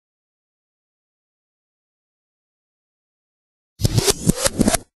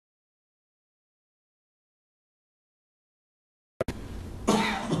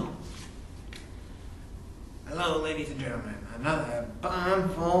Hello, ladies and gentlemen. Another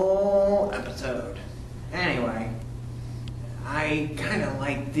bombful episode. Anyway, I kind of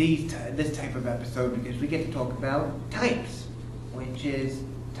like this type of episode because we get to talk about types, which is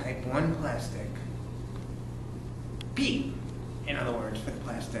type 1 plastic. Peat, in other words, for the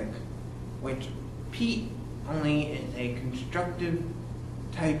plastic, which peat only is a constructive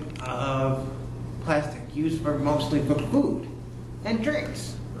type of plastic used mostly for food and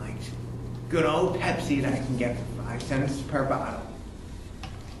drinks, like good old Pepsi that I can get for 5 cents per bottle,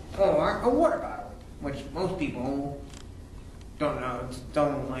 or a water bottle, which most people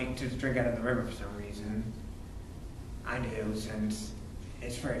don't like to drink out of the river for some reason. I do, since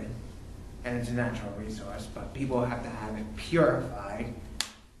it's free and it's a natural resource, but people have to have it purified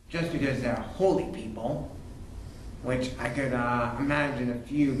just because they're holy people, which I could imagine a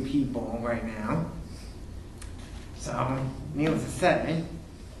few people right now. So, needless to say,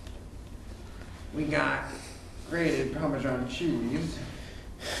 we got grated Parmesan cheese,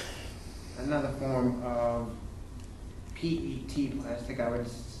 another form of PET plastic, I would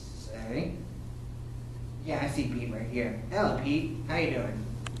say. Yeah, I see Pete right here. Hello, Pete. How you doing?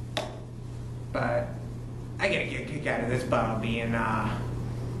 But I gotta get a kick out of this bottle being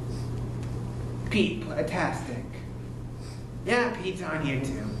Pete-tastic. Yeah, Pete's on here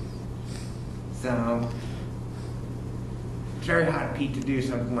too. So it's very hard of Pete to do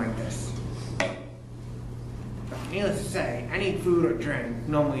something like this. But needless to say, any food or drink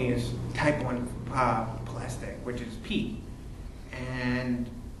normally is type 1 plastic, which is Pete. And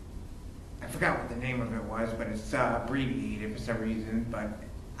I forgot what the name of it was, but it's abbreviated for some reason, but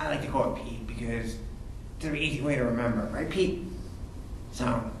I like to call it Pete because it's an easy way to remember, right, Pete?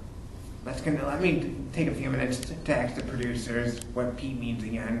 So let me take a few minutes to ask the producers what Pete means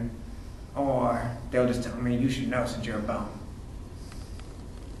again, or they'll just tell me you should know since you're a bum.